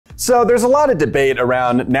So there's a lot of debate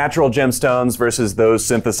around natural gemstones versus those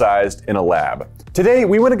synthesized in a lab. Today,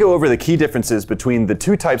 we want to go over the key differences between the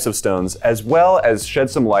two types of stones, as well as shed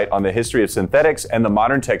some light on the history of synthetics and the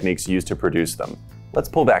modern techniques used to produce them. Let's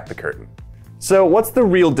pull back the curtain. So what's the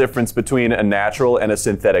real difference between a natural and a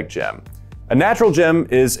synthetic gem? A natural gem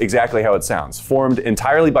is exactly how it sounds, formed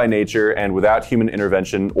entirely by nature and without human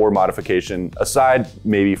intervention or modification, aside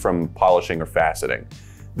maybe from polishing or faceting.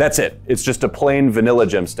 That's it. It's just a plain vanilla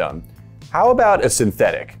gemstone. How about a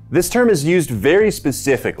synthetic? This term is used very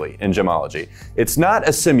specifically in gemmology. It's not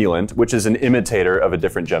a simulant, which is an imitator of a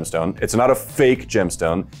different gemstone. It's not a fake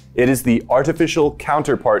gemstone. It is the artificial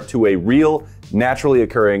counterpart to a real, naturally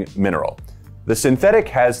occurring mineral. The synthetic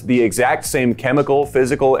has the exact same chemical,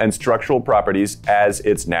 physical, and structural properties as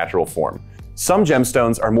its natural form. Some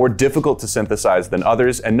gemstones are more difficult to synthesize than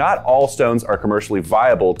others, and not all stones are commercially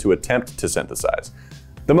viable to attempt to synthesize.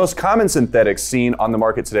 The most common synthetics seen on the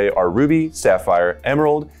market today are ruby, sapphire,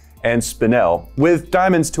 emerald, and spinel, with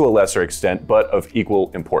diamonds to a lesser extent, but of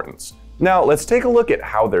equal importance. Now, let's take a look at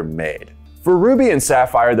how they're made. For ruby and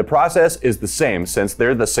sapphire, the process is the same since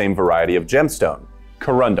they're the same variety of gemstone,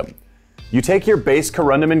 corundum. You take your base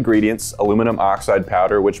corundum ingredients, aluminum oxide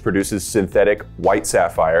powder, which produces synthetic white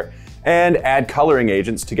sapphire, and add coloring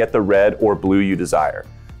agents to get the red or blue you desire.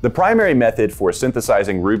 The primary method for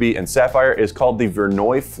synthesizing ruby and sapphire is called the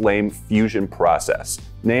Verneuil flame fusion process,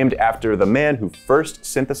 named after the man who first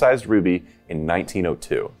synthesized ruby in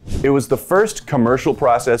 1902. It was the first commercial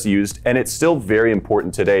process used, and it's still very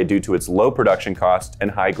important today due to its low production cost and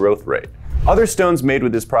high growth rate. Other stones made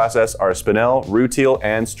with this process are spinel, rutile,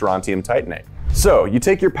 and strontium titanate. So you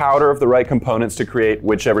take your powder of the right components to create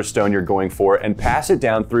whichever stone you're going for and pass it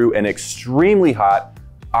down through an extremely hot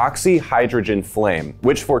oxyhydrogen flame,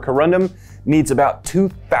 which for corundum needs about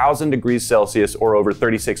 2000 degrees Celsius or over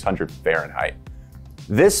 3600 Fahrenheit.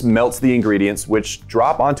 This melts the ingredients, which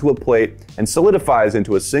drop onto a plate and solidifies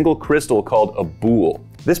into a single crystal called a boule.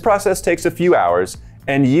 This process takes a few hours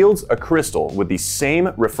and yields a crystal with the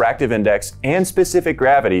same refractive index and specific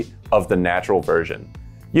gravity of the natural version.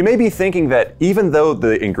 You may be thinking that even though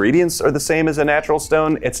the ingredients are the same as a natural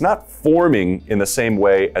stone, it's not forming in the same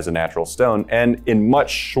way as a natural stone and in much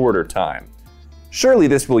shorter time. Surely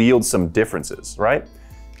this will yield some differences, right?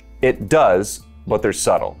 It does, but they're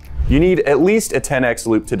subtle. You need at least a 10x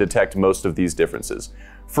loop to detect most of these differences.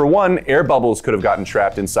 For one, air bubbles could have gotten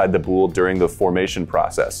trapped inside the boule during the formation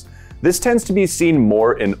process. This tends to be seen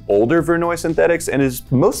more in older Verneuil synthetics and is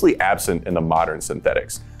mostly absent in the modern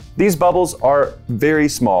synthetics. These bubbles are very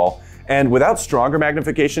small and without stronger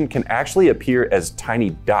magnification can actually appear as tiny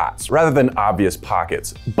dots rather than obvious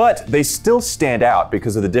pockets, but they still stand out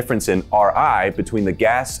because of the difference in Ri between the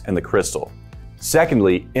gas and the crystal.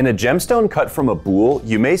 Secondly, in a gemstone cut from a boule,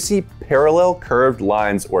 you may see parallel curved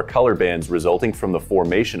lines or color bands resulting from the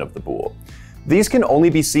formation of the boule. These can only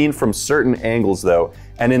be seen from certain angles though,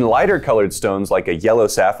 and in lighter colored stones like a yellow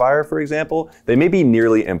sapphire, for example, they may be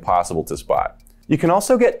nearly impossible to spot. You can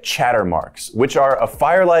also get chatter marks, which are a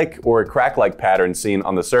fire-like or crack-like pattern seen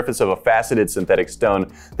on the surface of a faceted synthetic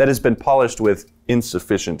stone that has been polished with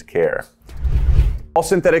insufficient care. All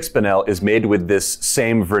synthetic spinel is made with this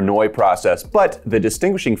same Verneuil process, but the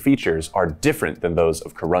distinguishing features are different than those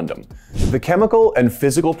of corundum. The chemical and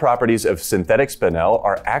physical properties of synthetic spinel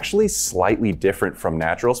are actually slightly different from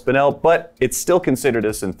natural spinel, but it's still considered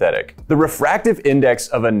a synthetic. The refractive index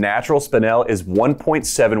of a natural spinel is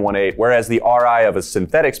 1.718, whereas the Ri of a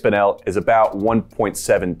synthetic spinel is about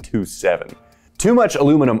 1.727. Too much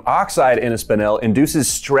aluminum oxide in a spinel induces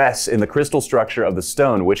stress in the crystal structure of the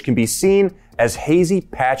stone, which can be seen as hazy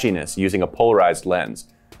patchiness using a polarized lens.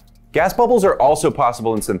 Gas bubbles are also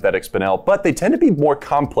possible in synthetic spinel, but they tend to be more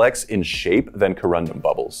complex in shape than corundum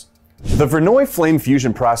bubbles. The Verneuil flame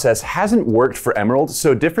fusion process hasn't worked for emerald,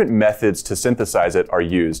 so different methods to synthesize it are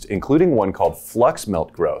used, including one called flux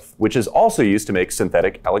melt growth, which is also used to make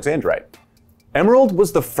synthetic alexandrite. Emerald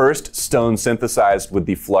was the first stone synthesized with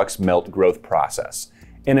the flux melt growth process.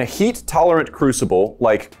 In a heat-tolerant crucible,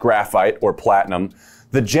 like graphite or platinum,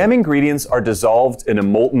 the gem ingredients are dissolved in a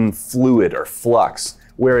molten fluid or flux,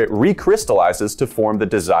 where it recrystallizes to form the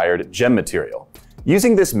desired gem material.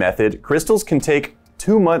 Using this method, crystals can take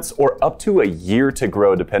 2 months or up to a year to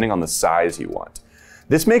grow depending on the size you want.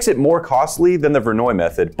 This makes it more costly than the Verneuil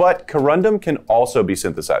method, but corundum can also be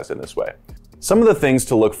synthesized in this way. Some of the things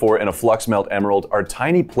to look for in a flux melt emerald are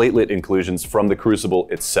tiny platelet inclusions from the crucible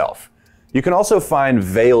itself. You can also find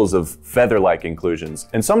veils of feather-like inclusions,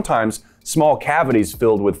 and sometimes small cavities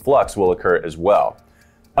filled with flux will occur as well.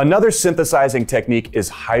 Another synthesizing technique is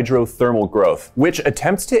hydrothermal growth, which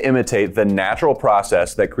attempts to imitate the natural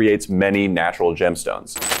process that creates many natural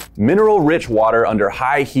gemstones. Mineral-rich water under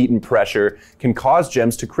high heat and pressure can cause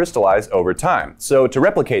gems to crystallize over time. So to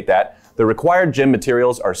replicate that, the required gem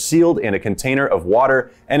materials are sealed in a container of water,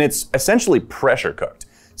 and it's essentially pressure cooked.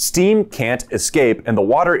 Steam can't escape, and the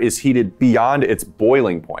water is heated beyond its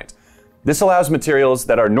boiling point. This allows materials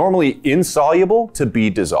that are normally insoluble to be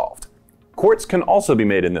dissolved. Quartz can also be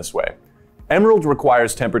made in this way. Emerald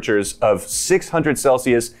requires temperatures of 600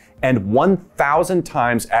 Celsius and 1,000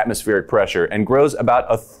 times atmospheric pressure and grows about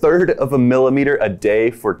 1/3 of a millimeter a day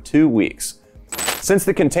for 2 weeks. Since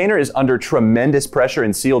the container is under tremendous pressure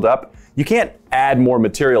and sealed up, you can't add more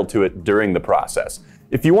material to it during the process.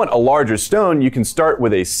 If you want a larger stone, you can start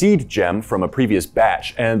with a seed gem from a previous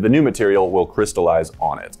batch, and the new material will crystallize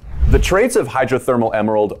on it. The traits of hydrothermal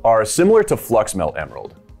emerald are similar to flux melt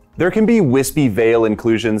emerald. There can be wispy veil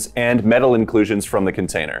inclusions and metal inclusions from the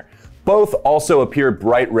container. Both also appear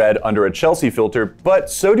bright red under a Chelsea filter,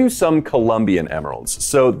 but so do some Colombian emeralds,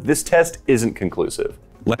 so this test isn't conclusive.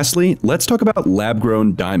 Lastly, let's talk about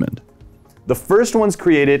lab-grown diamond. The first ones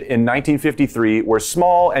created in 1953 were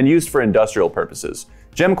small and used for industrial purposes.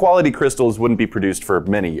 Gem-quality crystals wouldn't be produced for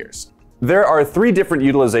many years. There are 3 different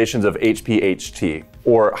utilizations of HPHT,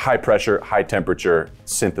 or high-pressure, high-temperature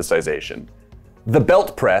synthesization. The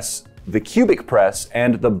belt press, the cubic press,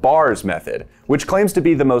 and the bars method, which claims to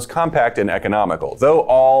be the most compact and economical, though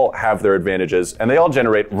all have their advantages and they all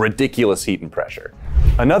generate ridiculous heat and pressure.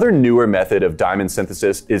 Another newer method of diamond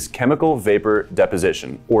synthesis is chemical vapor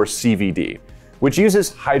deposition, or CVD, which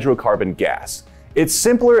uses hydrocarbon gas. It's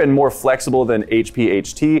simpler and more flexible than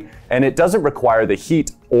HPHT, and it doesn't require the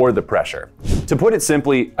heat or the pressure. To put it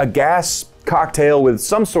simply, a gas cocktail with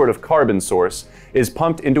some sort of carbon source is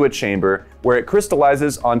pumped into a chamber where it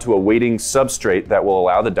crystallizes onto a waiting substrate that will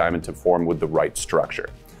allow the diamond to form with the right structure.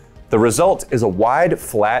 The result is a wide,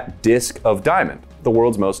 flat disc of diamond, the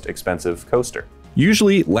world's most expensive coaster.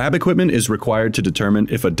 Usually, lab equipment is required to determine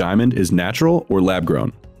if a diamond is natural or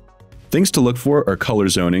lab-grown. Things to look for are color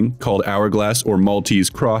zoning, called hourglass or Maltese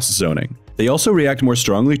cross zoning. They also react more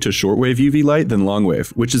strongly to shortwave UV light than longwave,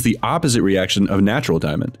 which is the opposite reaction of natural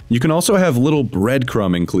diamond. You can also have little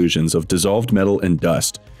breadcrumb inclusions of dissolved metal and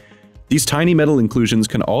dust. These tiny metal inclusions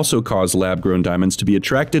can also cause lab-grown diamonds to be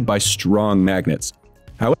attracted by strong magnets.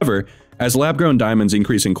 However, as lab-grown diamonds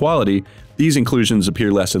increase in quality, these inclusions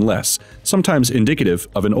appear less and less, sometimes indicative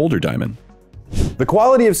of an older diamond. The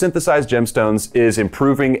quality of synthesized gemstones is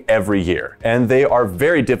improving every year, and they are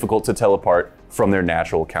very difficult to tell apart from their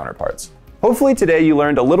natural counterparts. Hopefully today you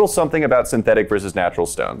learned a little something about synthetic versus natural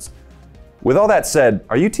stones. With all that said,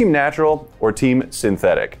 are you team natural or team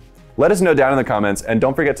synthetic? Let us know down in the comments, and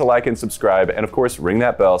don't forget to like and subscribe, and of course ring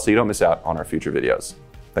that bell so you don't miss out on our future videos.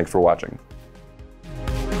 Thanks for watching.